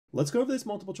Let's go over this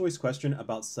multiple choice question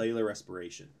about cellular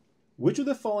respiration. Which of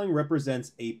the following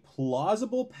represents a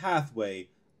plausible pathway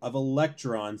of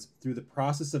electrons through the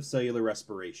process of cellular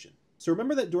respiration? So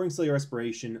remember that during cellular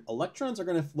respiration, electrons are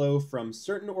going to flow from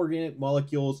certain organic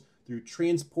molecules through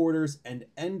transporters and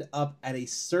end up at a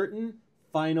certain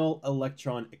final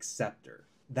electron acceptor.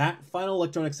 That final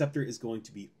electron acceptor is going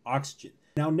to be oxygen.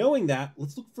 Now, knowing that,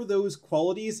 let's look for those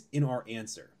qualities in our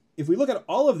answer. If we look at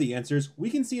all of the answers, we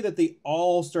can see that they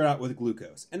all start out with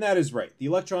glucose. And that is right. The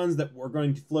electrons that are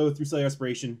going to flow through cellular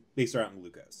respiration, they start out in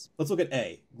glucose. Let's look at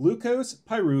A. Glucose,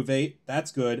 pyruvate,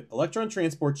 that's good. Electron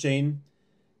transport chain,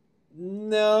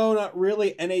 no, not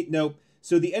really. Nope.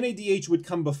 So the NADH would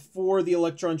come before the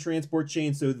electron transport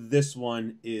chain, so this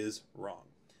one is wrong.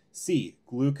 C.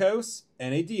 Glucose,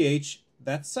 NADH,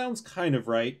 that sounds kind of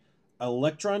right.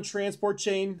 Electron transport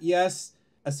chain, yes.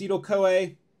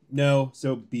 Acetyl-CoA, no,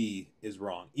 so B is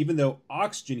wrong, even though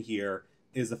oxygen here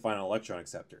is the final electron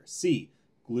acceptor. C,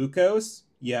 glucose,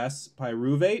 yes.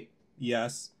 Pyruvate,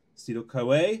 yes.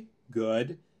 Acetyl-CoA,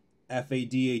 good.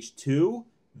 FADH2,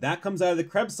 that comes out of the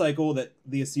Krebs cycle that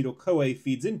the acetyl-CoA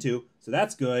feeds into, so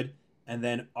that's good. And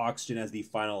then oxygen as the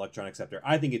final electron acceptor.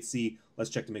 I think it's C. Let's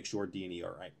check to make sure D and E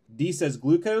are right. D says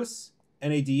glucose,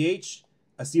 NADH,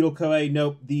 acetyl-CoA.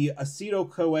 Nope, the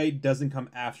acetyl-CoA doesn't come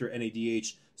after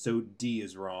NADH, so D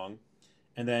is wrong.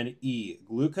 And then E,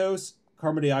 glucose,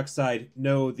 carbon dioxide.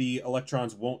 No, the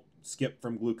electrons won't skip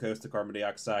from glucose to carbon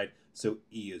dioxide, so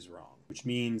E is wrong, which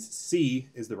means C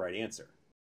is the right answer.